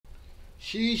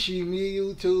She me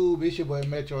YouTube. It's your boy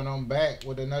Metro, and I'm back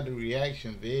with another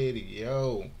reaction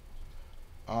video.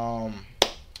 Um,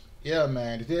 yeah,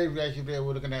 man. Today's reaction video,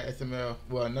 we're looking at SML.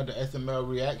 Well, another SML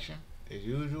reaction as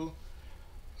usual.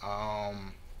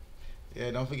 Um,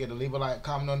 yeah, don't forget to leave a like,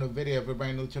 comment on the video. If you're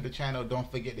brand new to the channel,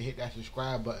 don't forget to hit that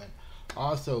subscribe button.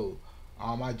 Also,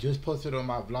 I just posted on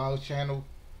my vlog channel.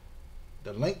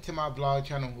 The link to my vlog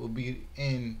channel will be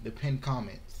in the pinned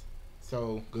comments,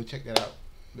 so go check that out.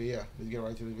 But yeah, let's get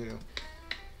right to the video.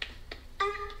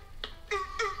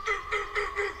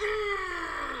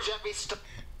 Jeffy,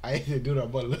 I used to do that,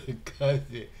 but look,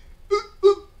 cousin.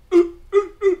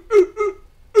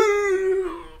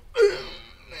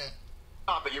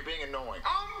 Stop it, you're being annoying.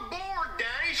 I'm bored,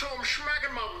 Daddy, so I'm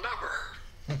smacking my number.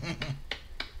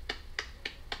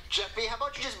 Jeffy, how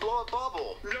about you just blow a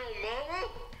bubble? No, Mama?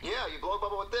 Yeah, you blow a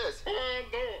bubble with this. No.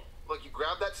 Look, you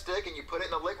grab that stick and you put it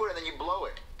in the liquid and then you blow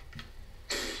it.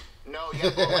 No, you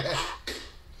gotta blow like...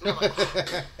 No, no,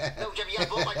 Jeffy, you gotta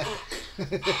blow like... He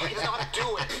doesn't know how to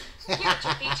do it. Here,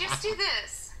 Jeffy, just do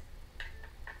this.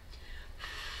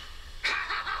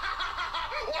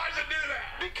 Why does it do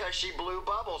that? Because she blew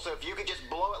bubbles, so if you could just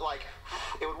blow it like...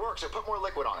 It would work, so put more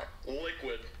liquid on it.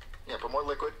 Liquid. Yeah, put more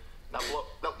liquid. Now blow...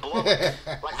 No, blow it.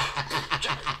 Like...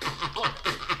 Jeffy, blow it.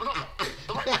 No,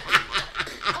 the right way.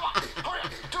 Come on, hurry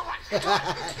up. Do it right.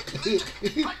 Do it.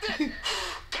 Like this.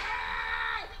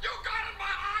 You got in my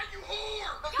eye, you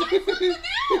whore! Guys, look, the news!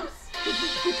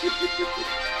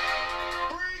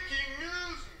 Breaking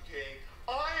news, okay? I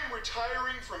am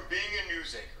retiring from being a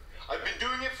news anchor. I've been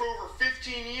doing it for over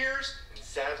 15 years, and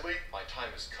sadly, my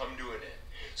time has come to an end.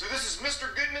 So this is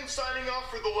Mr. Goodman signing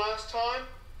off for the last time.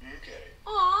 Okay.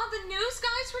 Aw, the news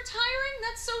guy's retiring?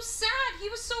 That's so sad. He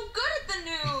was so good at the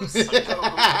news. Look, they're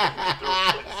about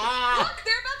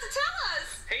to tell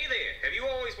us. Hey there, have you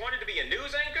always wanted to be a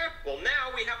news anchor? Well, now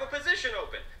we have a position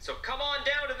open. So come on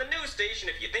down to the news station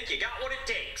if you think you got what it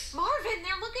takes. Marvin,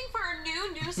 they're looking for a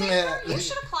new news anchor. You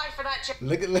should apply for that job.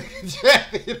 Look at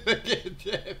Jeffy. Look at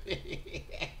Jeffy.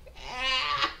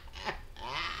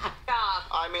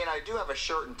 I mean, I do have a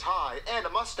shirt and tie and a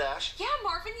mustache. Yeah,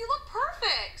 Marvin, you look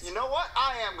perfect. You know what?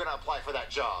 I am gonna apply for that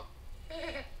job.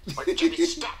 Like, Jimmy,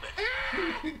 stop it.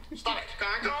 Stop it. Can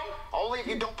I go? Only if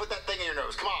you don't put that thing in your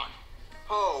nose. Come on.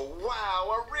 Oh, wow,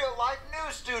 a real-life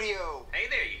news studio. Hey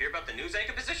there, you hear about the news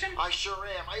anchor position? I sure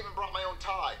am. I even brought my own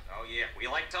tie. Oh yeah, we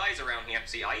like ties around here.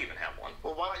 See, I even have one.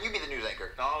 Well, why don't you be the news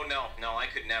anchor? Oh no, I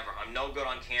could never. I'm no good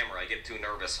on camera. I get too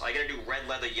nervous. I gotta do red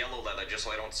leather, yellow leather just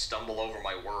so I don't stumble over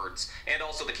my words. And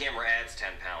also the camera adds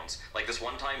 10 pounds. Like this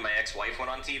one time my ex-wife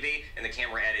went on TV and the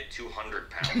camera added 200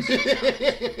 pounds.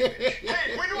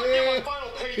 Hey, when do I get my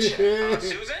final paycheck?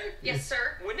 Susan? Yes,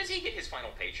 sir. When does he get his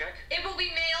final paycheck? It will be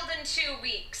mailed in 2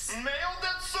 weeks. Mail?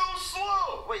 That's so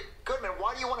slow. Wait, Goodman,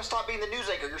 why do you want to stop being the news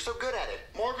anchor? You're so good at it.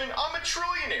 Marvin, I'm a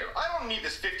trillionaire. I don't need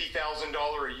this $50,000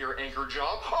 a year anchor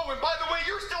job. Oh, and by the way,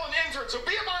 you're still an intern, so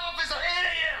be at my office at 8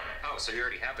 a.m. Oh, so you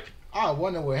already have it. I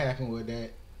wonder what happened with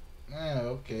that.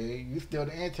 Okay, you still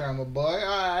the intern, my boy.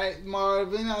 Alright,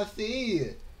 Marvin, I see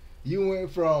it. You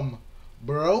went from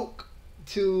broke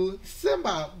to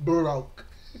semi-broke.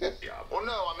 Job. Well,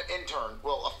 no, I'm an intern.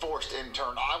 Well, a forced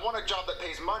intern. I want a job that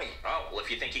pays money. Oh, well, if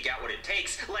you think you got what it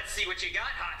takes, let's see what you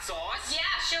got, hot sauce.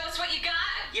 Yeah, show us what you got.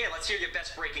 Yeah, let's hear your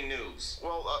best breaking news.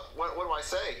 Well, what do I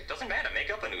say? Doesn't matter,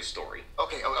 make up a news story.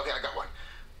 Okay, I got one.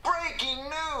 Breaking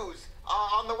news!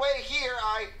 On the way here,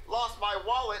 I lost my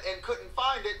wallet and couldn't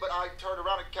find it, but I turned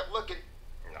around and kept looking.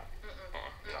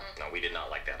 No, we did not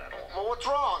like that at all. Well, what's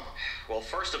wrong? Well,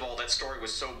 first of all, that story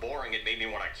was so boring it made me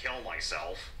want to kill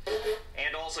myself.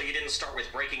 And also, you didn't start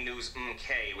with breaking news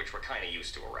MK, which we're kind of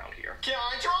used to around here. Can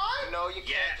I try? No, you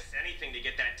can't. Yes, anything to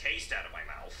get that taste out of my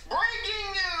mouth.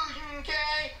 Breaking news,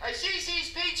 okay? A CC's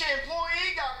Pizza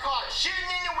employee got caught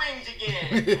shitting in the wings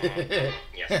again.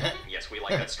 Yes, we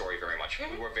like that story very much.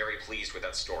 We were very pleased with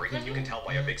that story. You can tell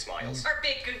by our big smiles. Our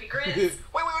big goofy grins. Wait,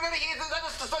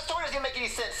 that story doesn't even make any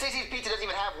sense. Cece's Pizza doesn't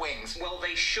even have wings. Well,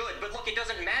 they should, but look, it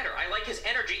doesn't matter. I like his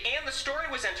energy, and the story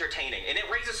was entertaining, and it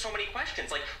raises so many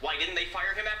questions, like, why didn't they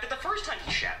fire him after the first time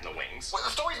he shat in the wings? Well,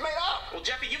 the story's made up. Well,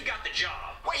 Jeffy, you've got the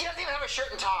job. Wait, he doesn't even have a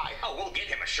shirt and tie. Oh, we'll get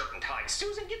him a shirt and tie.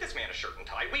 Susan, get this man a shirt and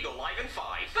tie. We go live in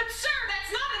 5. But sir,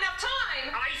 that's not enough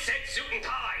time. I said suit and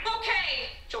tie.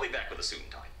 Okay. She'll be back with a suit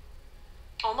and tie.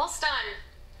 Almost done.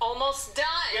 Almost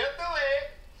done. Get the way.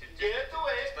 Get the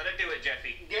way. Let it do it,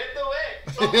 Jeffy. Get the way.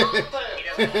 He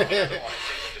doesn't want to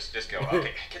see it. Just go.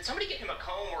 Okay. Can somebody get him a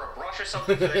comb or a brush or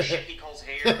something for that shit he calls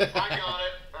hair? I got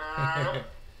it.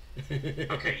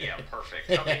 Okay, yeah, perfect.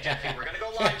 Okay, Jeffy, we're gonna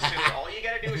go live soon. All you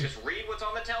gotta do is just read what's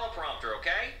on the teleprompter,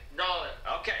 okay? Got it.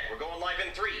 Okay, we're going live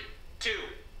in 3, 2,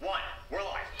 1. We're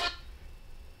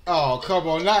Oh, come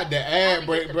on, not the ad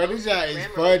break, bro. This guy is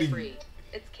Grammarly funny. free.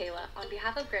 It's Kayla on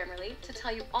behalf of Grammarly to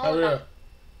tell you all Hurry about. up.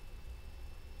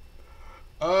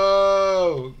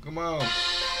 Oh, come on.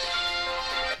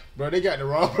 Bro, they got the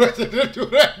wrong person to do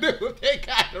that news. They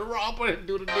got the wrong person to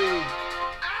do the news.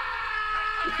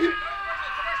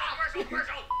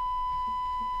 Commercial!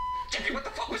 Jeffy, what the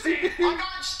fuck was that? I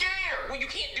got scared. Well, you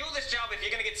can't do this job if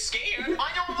you're gonna get scared.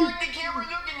 I don't like the camera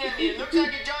looking at me. It looks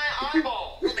like a giant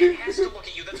eyeball. Well, it has to look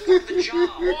at you. That's part of the job.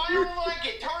 Well, I don't like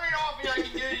it. Turn it off and I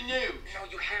can do the news. No,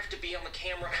 you have to be on the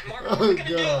camera. Mark, what are we gonna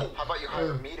do? How about you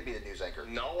hire me to be the news anchor?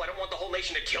 No, I don't want the whole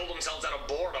nation to kill themselves out of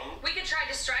boredom. We could try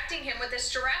distracting him with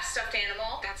this giraffe stuffed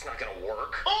animal. That's not gonna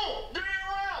work. Oh, get it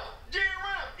around. Get it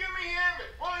around. Give me him.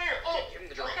 Right here. Oh, Give him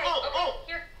the giraffe. oh.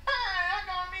 Here. Hey, I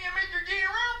got me a Mr.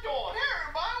 Giraffe toy. Here,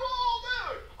 everybody, what all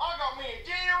do? I got me a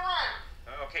giraffe.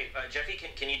 Okay, Jeffy,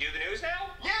 can you do the news now?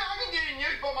 Yeah, I can do the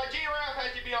news, but my giraffe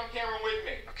has to be on camera with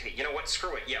me. Okay, you know what?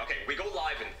 Screw it. Yeah, okay, we go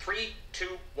live in 3,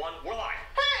 2, 1, we're live.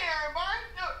 Hey, everybody,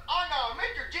 look, I got a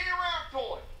Mr. Giraffe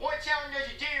toy. What sound does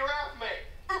a giraffe make?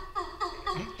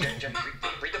 Jeffy,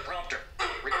 read the prompter.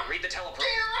 Read the teleprompter.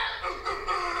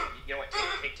 Giraffe. You know what?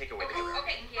 Take away the giraffe.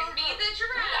 Okay, give me the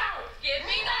giraffe. Give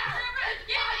me the giraffe.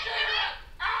 Give me the giraffe.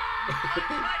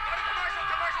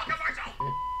 Commercial!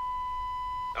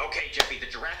 Okay, Jeffy, the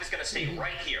giraffe is gonna stay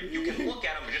right here. You can look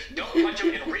at him, but just don't touch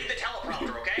him and read the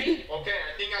teleprompter, okay? Okay,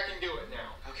 I think I can do it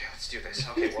now. Okay, let's do this.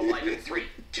 Okay, we're live in 3,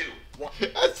 2, 1.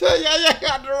 I tell y'all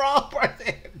got the wrong person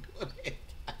to do this.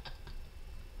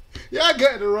 Y'all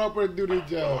got the wrong person to do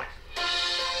this We're job. live.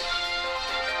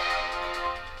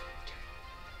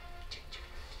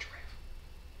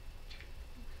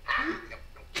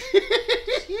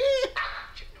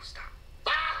 No, stop.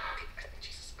 Okay,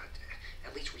 Jesus.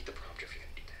 At least read the prompter if you're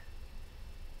gonna do that.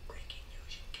 Breaking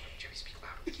news, Jeffy, speak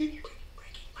louder. We can't hear you.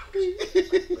 Breaking louder.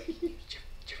 Breaking news,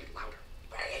 Jeffy, louder.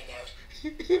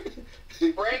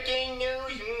 Breaking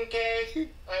news, okay?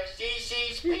 A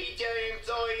CC's pizza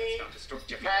employee. Stop the story,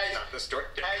 Jeffy. Hey. Stop the story.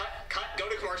 Hey. Cut. Go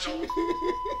to commercial.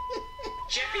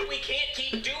 Jeffy, we can't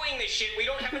keep doing this shit. We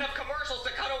don't have enough commercials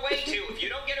to cut away to. If you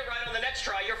don't get it right on the next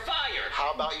try, you're fired.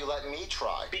 How about you let me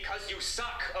try? Because you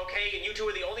suck, okay? And you two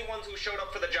are the only ones who showed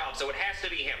up for the job, so it has to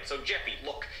be him. So, Jeffy,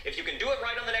 look, if you can do it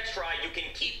right on the next try, you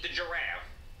can keep the giraffe.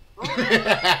 You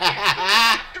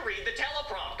have to read the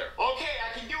teleprompter. Okay,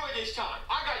 I can do it this time.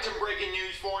 I got some breaking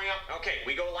news for you. Okay,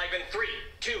 we go live in 3,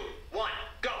 2, 1,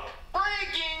 go.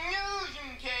 Breaking news,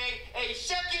 okay? A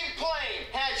second plane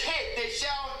has hit the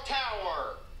South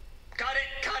Tower. Cut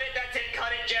it, that's it,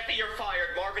 cut it. Jeffy, you're fired.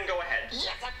 Marvin, go ahead.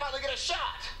 Yes, I finally get a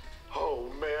shot! Oh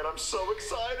man, I'm so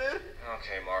excited!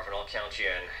 Okay, Marvin, I'll count you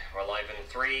in. We're live in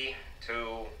 3,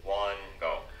 2, 1,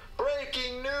 go.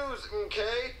 Breaking news,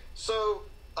 okay? So,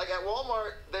 like at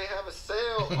Walmart, they have a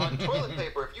sale on toilet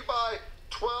paper. If you buy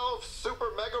 12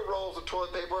 super mega rolls of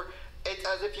toilet paper, it's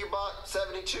as if you bought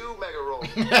 72 mega rolls.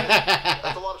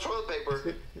 That's a lot of toilet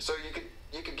paper. So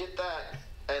you could get that.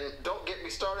 And don't get me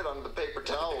started on the paper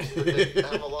towels. They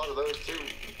have a lot of those too.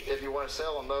 If you want to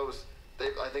sell on those,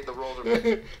 I think the rolls are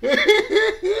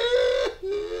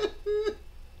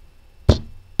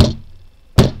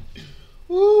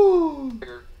Woo.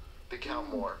 bigger. They count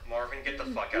more. Marvin, get the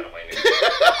fuck out of my news.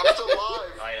 I'm still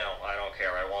alive. I know, I don't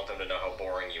care. I want them to know how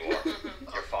boring you are.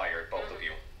 You're fired, both of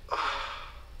you.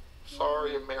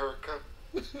 Sorry, America.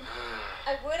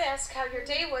 I would ask how your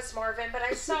day was, Marvin, but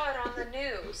I saw it on the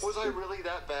news. Was I really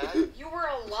that bad? You were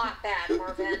a lot bad,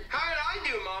 Marvin. How did I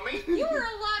do, Mommy? You were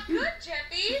a lot good,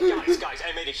 Jeffy. Guys,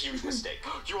 I made a huge mistake.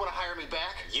 Do you want to hire me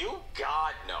back? You?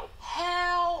 God, no.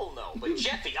 Hell no. But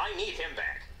Jeffy, I need him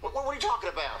back. What are you talking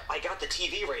about? I got the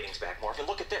TV ratings back, Marvin.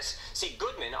 Look at this. See,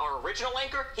 Goodman, our original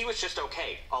anchor, he was just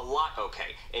okay. A lot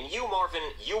okay. And you, Marvin,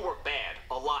 you were bad.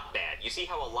 A lot bad. You see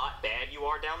how a lot bad you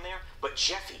are down there? But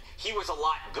Jeffy, he was a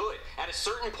lot good. At a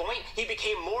certain point, he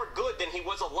became more good than he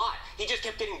was a lot. He just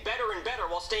kept getting better and better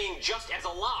while staying just as a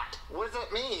lot. What does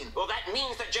that mean? Well, that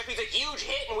means that Jeffy's a huge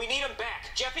hit and we need him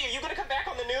back. Jeffy, are you gonna come back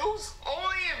on the news?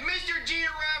 Only if Mr.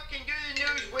 Giraffe can do the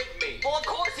news with me. Well, of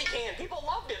course he can. People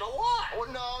loved it a lot. Oh,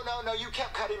 no. You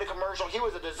kept cutting the commercial. He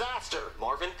was a disaster.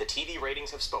 Marvin, the TV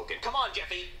ratings have spoken. Come on,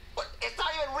 Jeffy. But it's not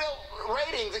even real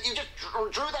ratings. You just drew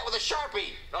that with a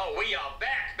Sharpie. Oh, we are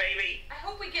back, baby. I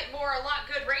hope we get more a lot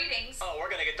good ratings. Oh, we're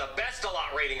gonna get the best a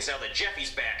lot ratings now that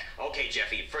Jeffy's back. Okay,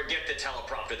 Jeffy, forget the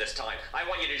teleprompter this time. I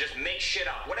want you to just make shit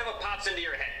up. Whatever pops into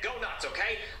your head. Go nuts,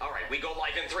 okay? All right, we go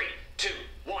live in 3, 2,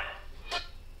 1.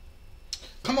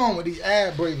 Come on with these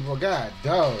ad breaks, bro. God,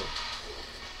 dog.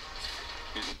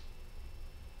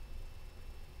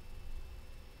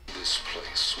 This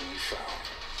place we found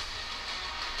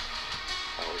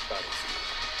our battlefield.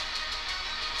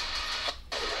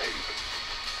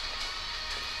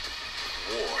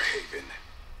 war haven.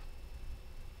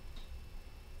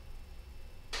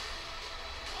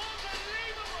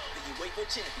 The UEFA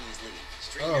Champions League.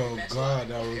 Stream Oh every match God, live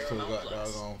that on was so Paramount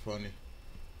Plus. doggone funny.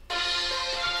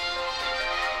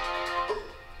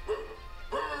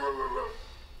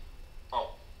 Oh,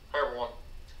 hey everyone.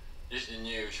 This is the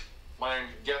news. My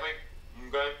name's Jeffy,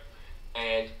 okay?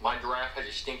 And my giraffe has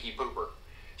a stinky pooper.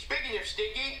 Speaking of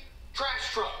stinky,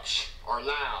 trash trucks are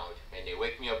loud and they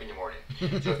wake me up in the morning.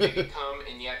 So if they could come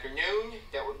in the afternoon,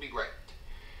 that would be great.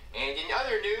 And in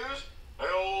other news,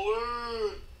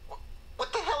 hello.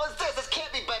 What the hell is this? This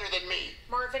can't be better than me.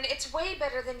 Marvin, it's way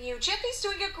better than you. Jeffy's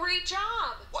doing a great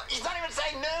job. What? He's not even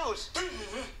saying news.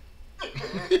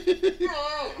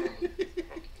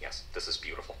 Yes, this is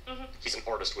beautiful. He's an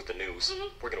artist with the news.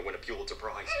 We're gonna win a Pulitzer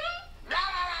Prize.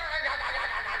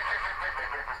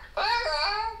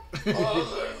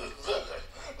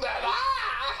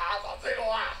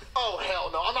 Oh, hell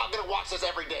no. I'm not going to watch this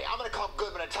every day. I'm going to call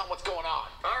Goodman and tell him what's going on.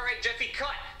 All right, Jeffy,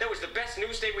 cut. That was the best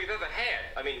news day we've ever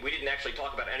had. I mean, we didn't actually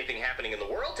talk about anything happening in the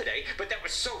world today, but that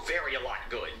was so very a lot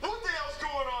good. What the hell's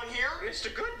going on here? Mr.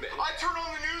 Goodman. I turn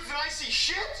on the news and I see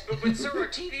shit? But sir, our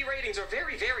TV ratings are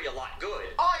very, very a lot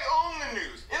good. I own the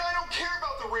news, and I don't care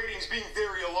about the ratings being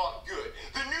very a lot good.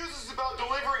 The news is about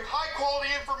delivering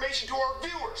high-quality information to our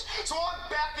viewers. So I'm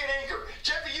back at anchor.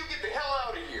 Jeffy, you get the hell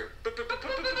out of here.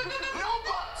 No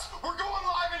buts! We're going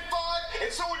live in 5,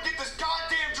 and someone get this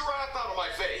goddamn giraffe out of my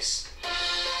face.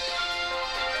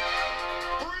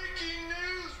 Breaking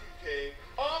news, okay?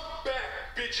 I'm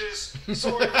back, bitches.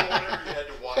 Sorry for whatever you had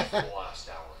to watch for the last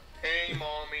hour. Hey,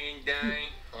 Mommy and Daddy,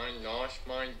 I lost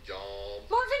my job.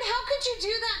 Marvin, how could you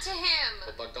do that to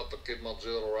him? But I got to keep my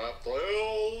giraffe. Hell,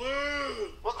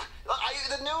 Well,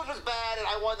 the news was bad, and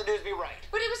I wanted the news to be right.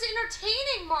 But it was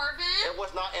entertaining, Marvin. It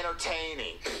was not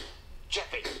entertaining.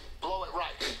 Jeffy, blow it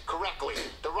right, correctly,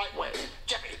 the right way.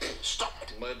 Jeffy, stop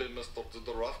it. maybe Mr.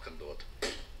 Giraffe can do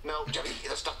it. No, Jeffy,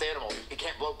 he's a stuffed animal. He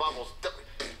can't blow bubbles.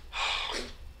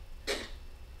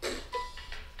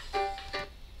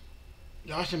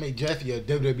 Y'all should make Jeffy a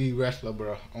WWE wrestler,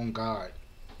 bro. On God.